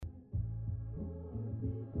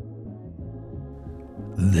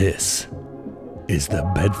This is the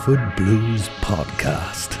Bedford Blues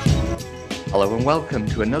Podcast. Hello and welcome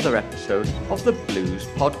to another episode of the Blues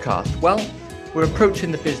Podcast. Well, we're approaching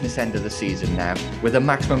the business end of the season now, with a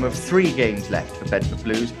maximum of 3 games left for Bedford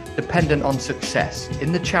Blues, dependent on success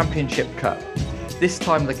in the Championship Cup. This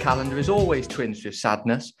time the calendar is always tinged with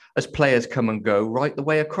sadness as players come and go right the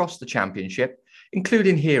way across the Championship,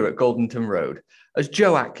 including here at Goldington Road, as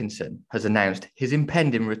Joe Atkinson has announced his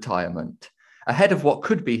impending retirement. Ahead of what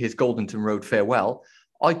could be his Goldington Road farewell,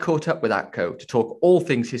 I caught up with Atko to talk all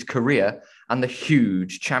things his career and the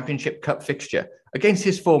huge Championship Cup fixture against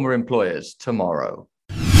his former employers tomorrow.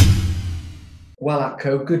 Well,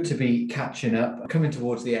 Atko, good to be catching up. Coming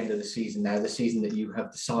towards the end of the season now, the season that you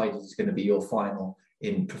have decided is going to be your final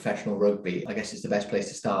in professional rugby. I guess it's the best place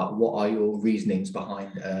to start. What are your reasonings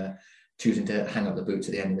behind choosing to hang up the boots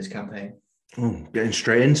at the end of this campaign? Getting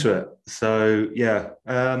straight into it. So,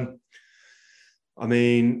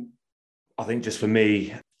 I think just for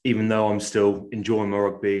me, even though I'm still enjoying my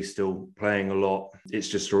rugby, still playing a lot, it's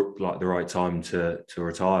just like the right time to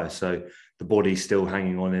retire. So the body's still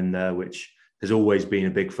hanging on in there, which has always been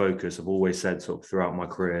a big focus. I've always said sort of throughout my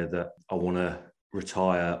career that I want to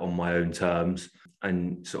retire on my own terms.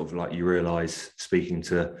 And sort of like you realise, speaking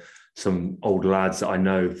to some old lads that I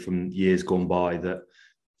know from years gone by, that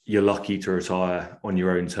you're lucky to retire on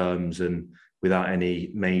your own terms and without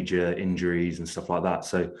any major injuries and stuff like that.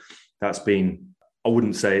 So that's been, I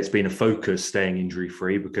wouldn't say it's been a focus staying injury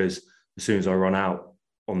free, because as soon as I run out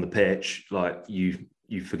on the pitch, like you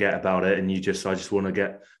forget about it and I just want to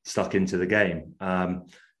get stuck into the game.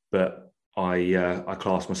 But I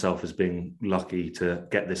class myself as being lucky to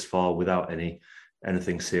get this far without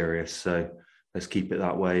anything serious. So let's keep it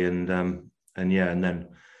that way. And then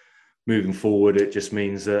moving forward, it just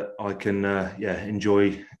means that I can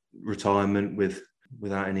enjoy retirement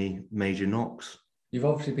without any major knocks. You've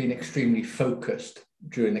obviously been extremely focused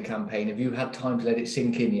during the campaign. Have you had time to let it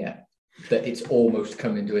sink in yet that it's almost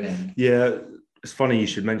coming to an end? Yeah, it's funny you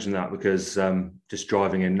should mention that, because just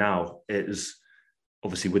driving in now, it is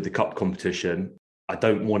obviously with the cup competition, I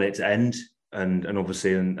don't want it to end, and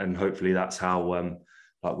obviously and hopefully that's how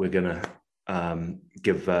we're gonna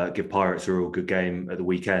give Pirates a real good game at the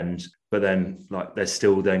weekend. But then there's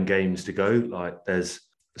still then games to go. There's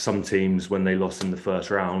some teams, when they lost in the first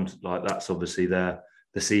round, that's obviously the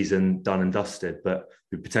season done and dusted. But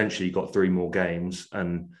we've potentially got 3 more games,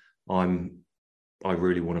 and I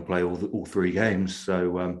really want to play all 3 games.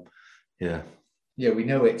 So we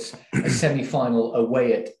know it's a semi-final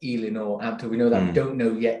away at Ealing or Atko. We know that. We don't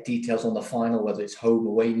know yet details on the final, whether it's home,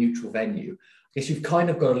 away, neutral venue. I guess you've kind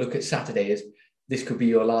of got to look at Saturday as this could be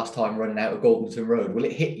your last time running out of Goldington Road. Will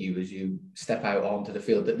it hit you as you step out onto the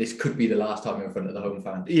field that this could be the last time in front of the home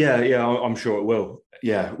fans? Yeah, I'm sure it will.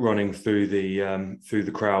 Yeah, running through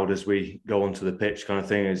the crowd as we go onto the pitch, kind of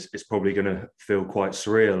thing, is probably going to feel quite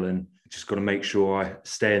surreal, and just got to make sure I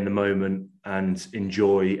stay in the moment and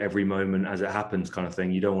enjoy every moment as it happens, kind of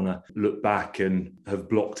thing. You don't want to look back and have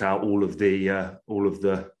blocked out all of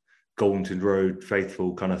the Goldington Road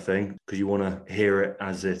faithful, kind of thing, because you want to hear it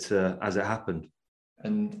as it happened.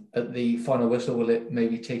 And at the final whistle, will it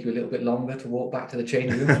maybe take you a little bit longer to walk back to the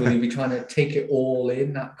changing rooms? Will you be trying to take it all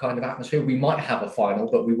in, that kind of atmosphere? We might have a final,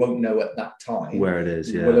 but we won't know at that time where it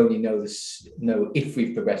is. Yeah, we'll only know if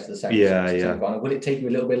we've progressed to the second final. Will it take you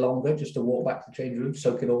a little bit longer just to walk back to the changing room,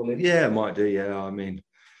 soak it all in? Yeah, it might do. Yeah, I mean,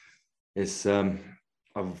 it's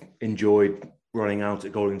I've enjoyed running out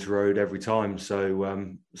at Goldington Road every time.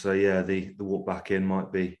 So the walk back in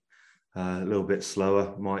might be a little bit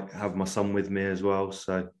slower. Might have my son with me as well,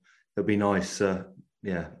 so it'll be nice.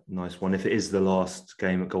 Nice one. If it is the last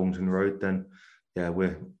game at Goldington Road, then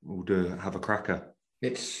we'll have a cracker.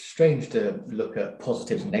 It's strange to look at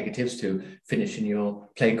positives and negatives to finishing your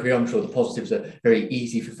playing career. I'm sure the positives are very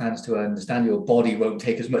easy for fans to understand. Your body won't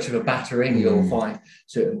take as much of a battering. You'll find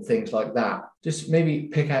certain things like that. Just maybe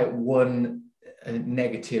pick out one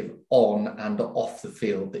negative on and off the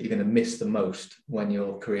field that you're going to miss the most when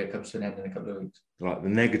your career comes to an end in a couple of weeks. Like the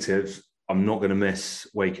negatives, I'm not going to miss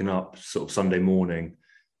waking up sort of Sunday morning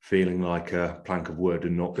feeling like a plank of wood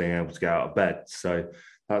and not being able to get out of bed. So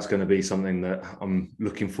that's going to be something that I'm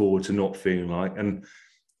looking forward to not feeling like. And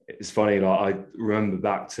it's funny, I remember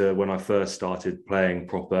back to when I first started playing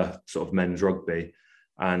proper sort of men's rugby,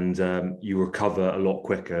 and you recover a lot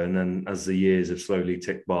quicker. And then as the years have slowly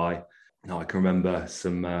ticked by, I can remember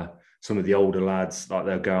some of the older lads,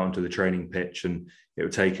 they'll go out onto the training pitch and it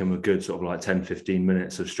would take them a good sort of 10, 15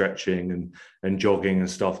 minutes of stretching and jogging and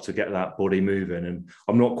stuff to get that body moving. And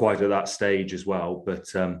I'm not quite at that stage as well, but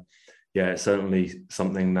it's certainly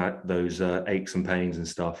something that those aches and pains and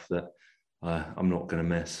stuff that I'm not going to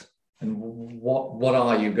miss. And what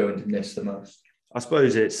are you going to miss the most? I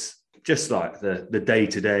suppose it's just like the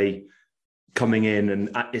day-to-day coming in, and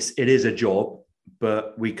it is a job,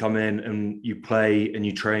 but we come in and you play and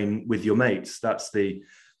you train with your mates. That's the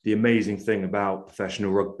amazing thing about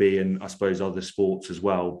professional rugby, and I suppose other sports as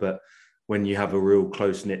well. But when you have a real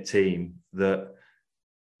close-knit team, that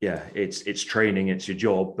it's training, it's your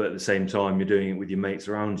job, but at the same time you're doing it with your mates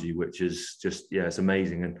around you, which is just it's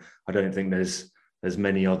amazing. And I don't think there's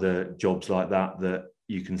many other jobs like that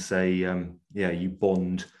you can say you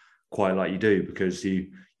bond quite like you do, because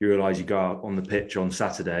you realize you go out on the pitch on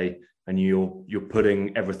Saturday and you're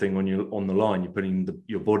putting everything on the line. You're putting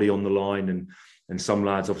your body on the line, and some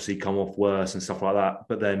lads obviously come off worse and stuff like that,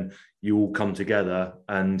 but then you all come together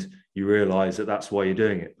and you realize that that's why you're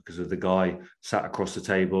doing it, because of the guy sat across the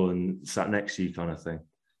table and sat next to you, kind of thing.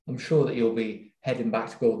 I'm sure that you'll be heading back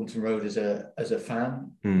to Goldington Road as a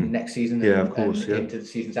fan next season. Yeah, of course. And into the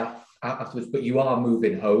seasons afterwards. But you are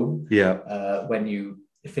moving home. Yeah. When you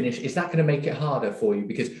finish, is that going to make it harder for you?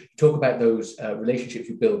 Because you talk about those relationships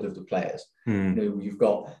you build with the players. You've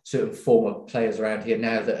got certain former players around here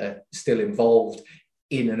now that are still involved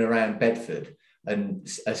in and around Bedford and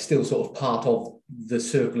are still sort of part of the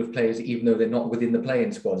circle of players, even though they're not within the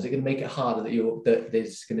playing squad. Is it going to make it harder that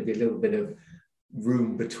there's going to be a little bit of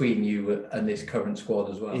room between you and this current squad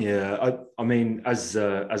as well? Yeah, I mean, as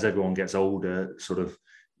everyone gets older, sort of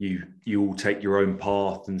you all take your own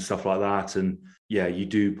path and stuff like that, and you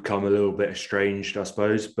do become a little bit estranged, I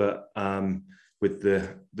suppose. But with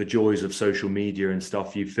the joys of social media and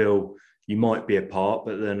stuff, you feel you might be apart,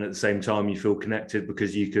 but then at the same time you feel connected,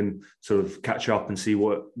 because you can sort of catch up and see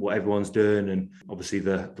what everyone's doing. And obviously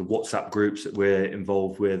the WhatsApp groups that we're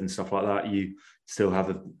involved with and stuff like that, you still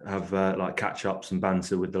have like catch ups and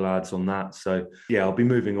banter with the lads on that. So I'll be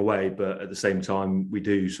moving away, but at the same time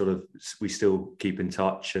we still keep in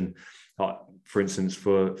touch. And for instance,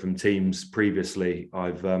 from teams previously,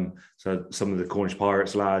 I've so some of the Cornish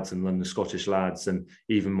Pirates lads and then the Scottish lads, and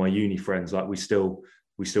even my uni friends, like we still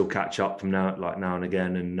catch up from now and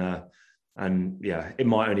again. And it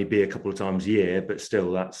might only be a couple of times a year, but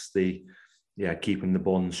still that's keeping the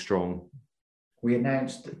bond strong. We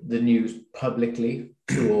announced the news publicly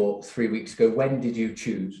 2 or 3 weeks ago. When did you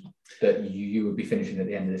choose that you would be finishing at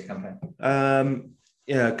the end of this campaign?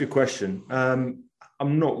 Good question.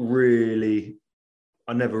 I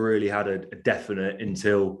never really had a definite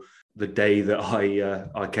until the day that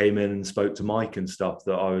I came in and spoke to Mike and stuff,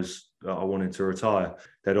 that I wanted to retire.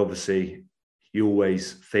 That obviously you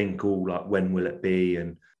always think, like, when will it be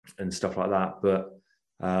and stuff like that. But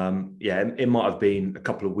it might have been a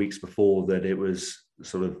couple of weeks before that it was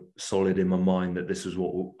sort of solid in my mind that this was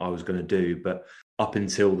what I was going to do. But up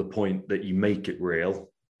until the point that you make it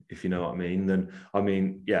real, if you know what I mean, then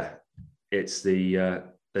it's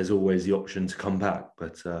there's always the option to come back.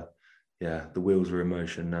 But the wheels are in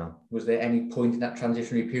motion now. Was there any point in that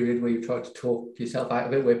transitionary period where you tried to talk yourself out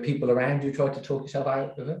of it, where people around you tried to talk yourself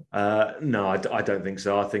out of it? No, I don't think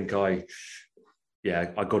so. I think I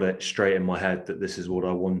got it straight in my head that this is what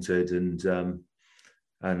I wanted, and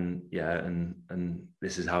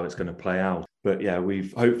this is how it's going to play out. But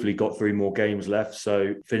we've hopefully got 3 more games left,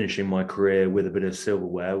 so finishing my career with a bit of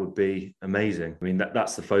silverware would be amazing. I mean,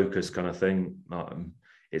 that's the focus kind of thing.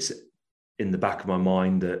 It's in the back of my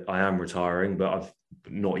mind that I am retiring, but I've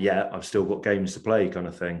not yet. I've still got games to play, kind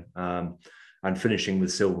of thing. And finishing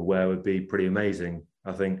with silverware would be pretty amazing.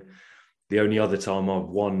 I think the only other time I've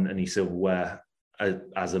won any silverware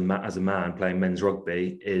as a man playing men's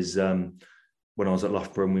rugby is when I was at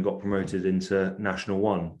Loughborough and we got promoted into National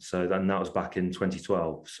 1. So then that was back in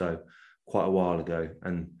 2012. So quite a while ago.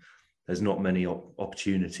 And there's not many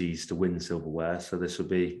opportunities to win silverware. So this would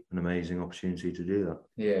be an amazing opportunity to do that.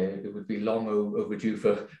 Yeah, it would be long overdue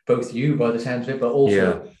for both you by the sounds of it, but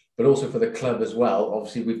also for the club as well.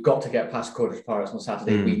 Obviously, we've got to get past Cornish Pirates on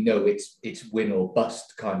Saturday. We know it's win or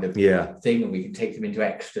bust kind of thing, and we can take them into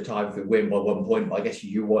extra time if we win by 1 point. But I guess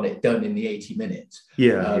you want it done in the 80 minutes.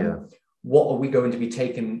 What are we going to be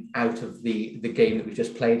taking out of the game that we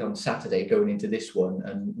just played on Saturday going into this one,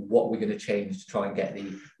 and what are we going to change to try and get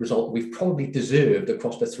the result we've probably deserved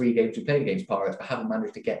across the 3 games we played against Pirates but haven't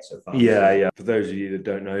managed to get so far? For those of you that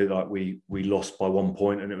don't know, like we lost by 1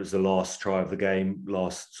 point, and it was the last try of the game,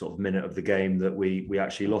 last sort of minute of the game that we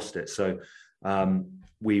actually lost it. So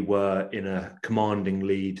we were in a commanding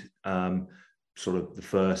lead sort of the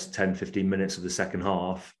first 10-15 minutes of the second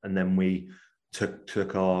half, and then we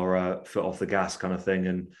took our foot off the gas kind of thing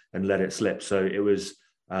and let it slip. So it was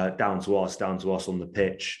down to us on the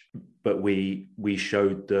pitch. But we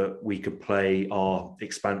showed that we could play our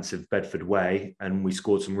expansive Bedford way, and we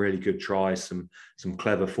scored some really good tries, some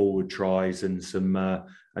clever forward tries, and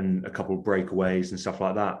and a couple of breakaways and stuff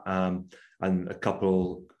like that, and a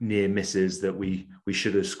couple near misses that we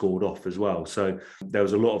should have scored off as well. So there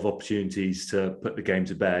was a lot of opportunities to put the game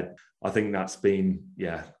to bed. I think that's been,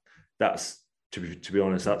 that's to be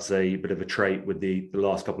honest, that's a bit of a trait with the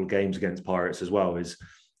last couple of games against Pirates as well, is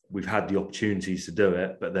we've had the opportunities to do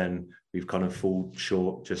it, but then we've kind of fallen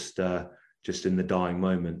short just in the dying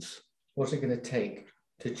moments. What's it going to take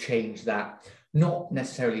to change that? Not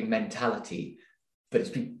necessarily mentality, but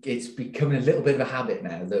it's becoming a little bit of a habit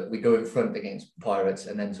now that we go in front against Pirates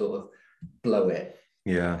and then sort of blow it.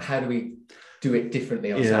 Yeah. How do we do it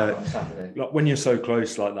differently on Saturday? Like when you're so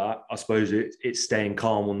close like that, I suppose it's staying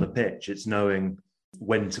calm on the pitch. It's knowing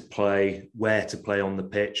when to play, where to play on the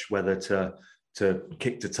pitch, whether to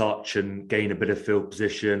kick to touch and gain a bit of field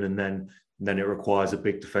position, and then it requires a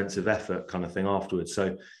big defensive effort kind of thing afterwards.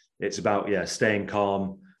 So it's about staying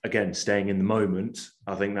calm, again, staying in the moment.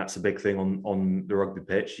 I think that's a big thing on the rugby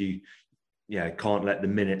pitch. You can't let the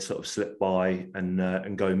minutes sort of slip by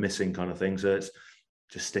and go missing kind of thing. So it's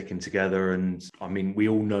just sticking together, and I mean, we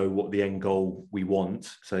all know what the end goal we want.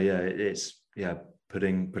 So it's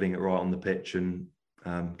putting it right on the pitch and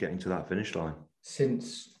getting to that finish line.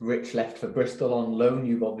 Since Rich left for Bristol on loan,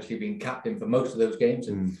 you've obviously been captain for most of those games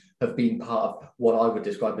and have been part of what I would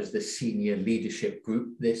describe as the senior leadership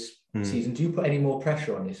group this season. Do you put any more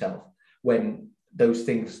pressure on yourself when those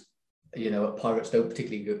things, at Pirates don't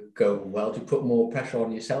particularly go well? Do you put more pressure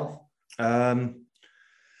on yourself? I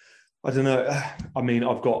don't know. I mean,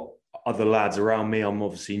 I've got other lads around me. I'm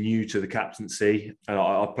obviously new to the captaincy, and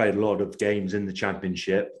I played a lot of games in the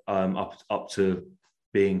Championship up to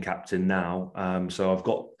being captain now, so I've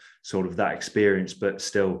got sort of that experience, but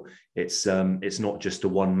still it's not just a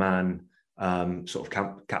one-man sort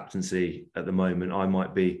of captaincy at the moment. I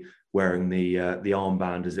might be wearing the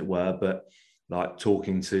armband, as it were, but like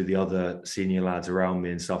talking to the other senior lads around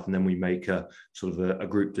me and stuff, and then we make a sort of a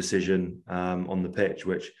group decision on the pitch,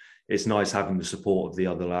 which it's nice having the support of the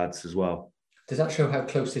other lads as well. Does that show how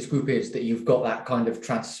close this group is, that you've got that kind of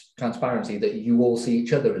transparency, that you all see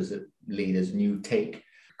each other as leaders and you take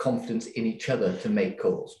confidence in each other to make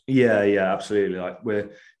calls? Yeah, absolutely. Like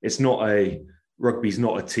rugby's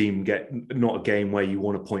not a game where you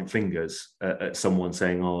want to point fingers at someone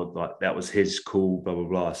saying, "Oh, like that was his call," blah blah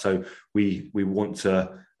blah. So we want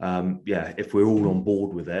to, if we're all on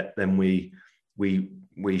board with it, then we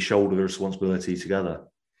shoulder the responsibility together.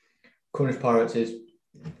 Cornish Pirates is,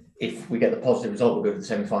 if we get the positive result, we'll go to the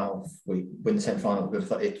semi-final. If we win the semi-final, we'll go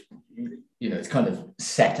to it. It's kind of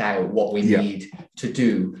set out what we need to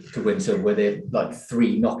do to win. So where they're like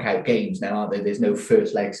 3 knockout games now, aren't they? There's no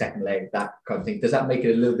first leg, second leg, that kind of thing. Does that make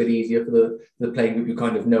it a little bit easier for the playing group? You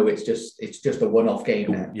kind of know it's just a one-off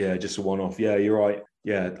game now. Yeah, just a one-off. Yeah, you're right.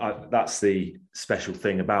 Yeah, that's the special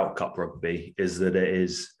thing about Cup Rugby, is that it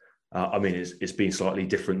is. It's been slightly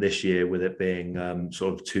different this year with it being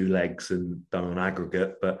sort of 2 legs and done on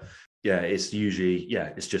aggregate, but it's usually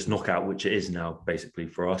it's just knockout, which it is now basically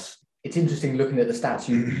for us. It's interesting looking at the stats.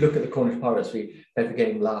 You look at the Cornish Pirates. We played the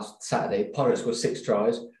game last Saturday. Pirates scored 6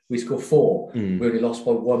 tries. We scored 4. We only lost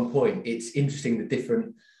by 1 point. It's interesting the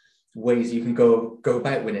different ways you can go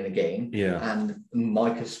about winning a game. Yeah. And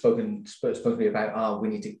Mike has spoken to me about we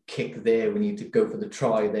need to kick there. We need to go for the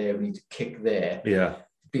try there. We need to kick there. Yeah.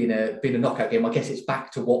 Being a knockout game, I guess it's back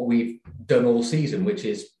to what we've done all season, which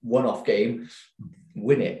is one-off game,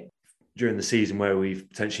 win it. During the season where we've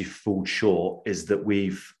potentially fallen short is that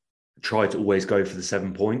we've tried to always go for the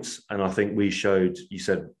 7 points. And I think we showed, you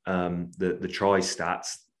said the try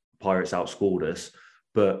stats, Pirates outscored us,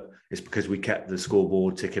 but it's because we kept the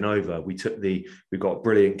scoreboard ticking over. We've got a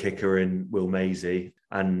brilliant kicker in Will Maisie,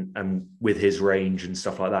 and with his range and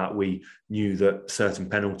stuff like that, we knew that certain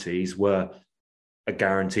penalties were a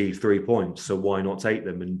guaranteed 3 points. So why not take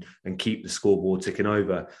them and keep the scoreboard ticking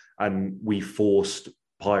over? And we forced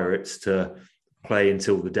Pirates to play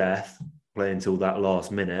until the death, play until that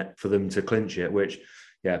last minute for them to clinch it, which,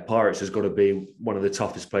 Pirates has got to be one of the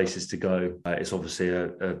toughest places to go. It's obviously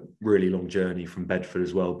a really long journey from Bedford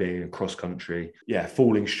as well, being across country.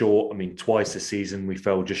 Falling short. I mean, twice this season we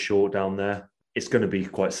fell just short down there. It's going to be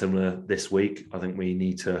quite similar this week. I think we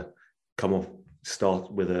need to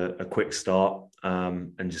start with a quick start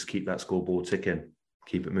and just keep that scoreboard ticking,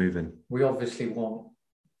 keep it moving. We obviously want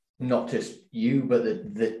not just you, but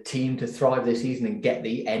the team to thrive this season and get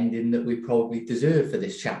the ending that we probably deserve for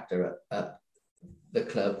this chapter at the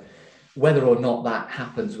club. whether or not that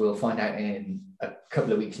happens, we'll find out in a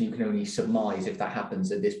couple of weeks, and you can only surmise if that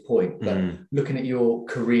happens at this point. But looking at your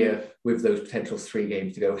career with those potential 3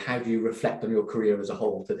 games to go, how do you reflect on your career as a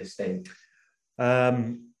whole to this day?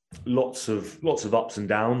 Lots of ups and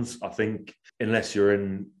downs. I think unless you're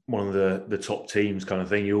in one of the top teams kind of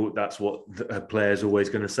thing, that's what a player's always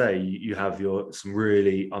going to say. You have some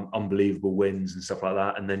really unbelievable wins and stuff like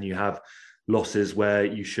that, and then you have losses where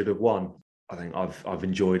you should have won. I think I've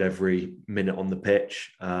enjoyed every minute on the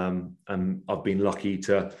pitch, and I've been lucky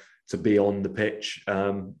to be on the pitch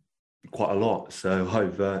quite a lot. So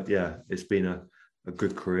it's been a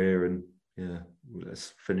good career, and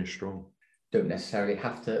let's finish strong. Don't necessarily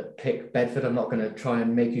have to pick Bedford. I'm not going to try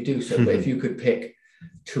and make you do so, but if you could pick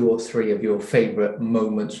 2 or 3 of your favourite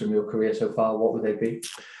moments from your career so far, what would they be?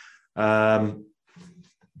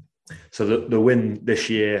 So the win this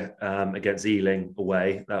year against Ealing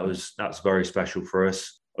away, that's very special for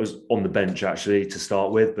us. I was on the bench actually to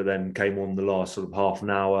start with, but then came on the last sort of half an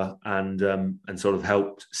hour and sort of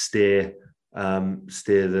helped steer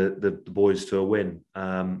the boys to a win,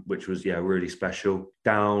 which was really special.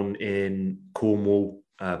 Down in Cornwall,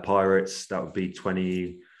 Pirates, that would be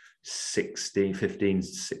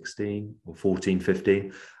 2015-16 or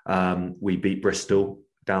 14-15. We beat Bristol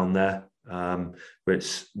down there,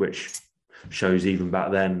 which shows even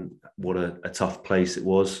back then what a tough place it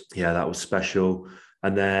was. Yeah, that was special.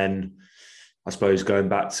 And then I suppose going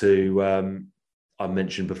back to I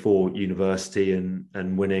mentioned before, university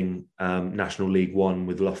and winning National League 1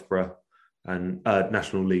 with Loughborough and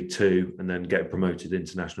National League 2, and then getting promoted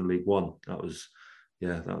into National League 1. That was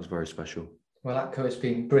very special. Well, Atko, it's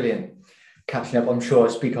been brilliant catching up. I'm sure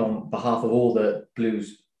I speak on behalf of all the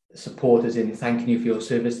Blues supporters in thanking you for your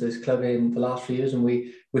service to this club in the last few years, and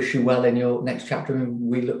we wish you well in your next chapter, and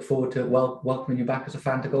we look forward to welcoming you back as a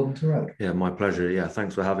fan to Goldington Road. Yeah, my pleasure. Yeah,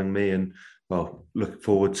 thanks for having me, and looking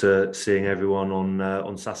forward to seeing everyone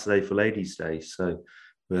on Saturday for Ladies' Day. So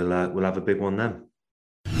we'll have a big one then.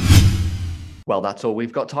 Well, that's all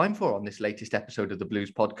we've got time for on this latest episode of the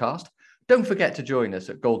Blues Podcast. Don't forget to join us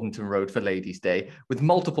at Goldington Road for Ladies' Day, with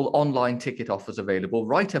multiple online ticket offers available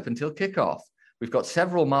right up until kick-off. We've got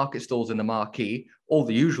several market stalls in the marquee, all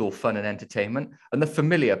the usual fun and entertainment, and the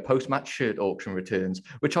familiar post-match shirt auction returns,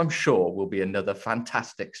 which I'm sure will be another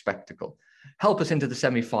fantastic spectacle. Help us into the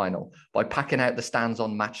semi-final by packing out the stands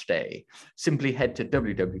on match day. Simply head to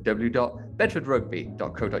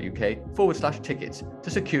www.bedfordrugby.co.uk/tickets to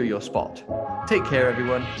secure your spot. Take care,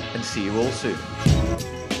 everyone, and see you all soon.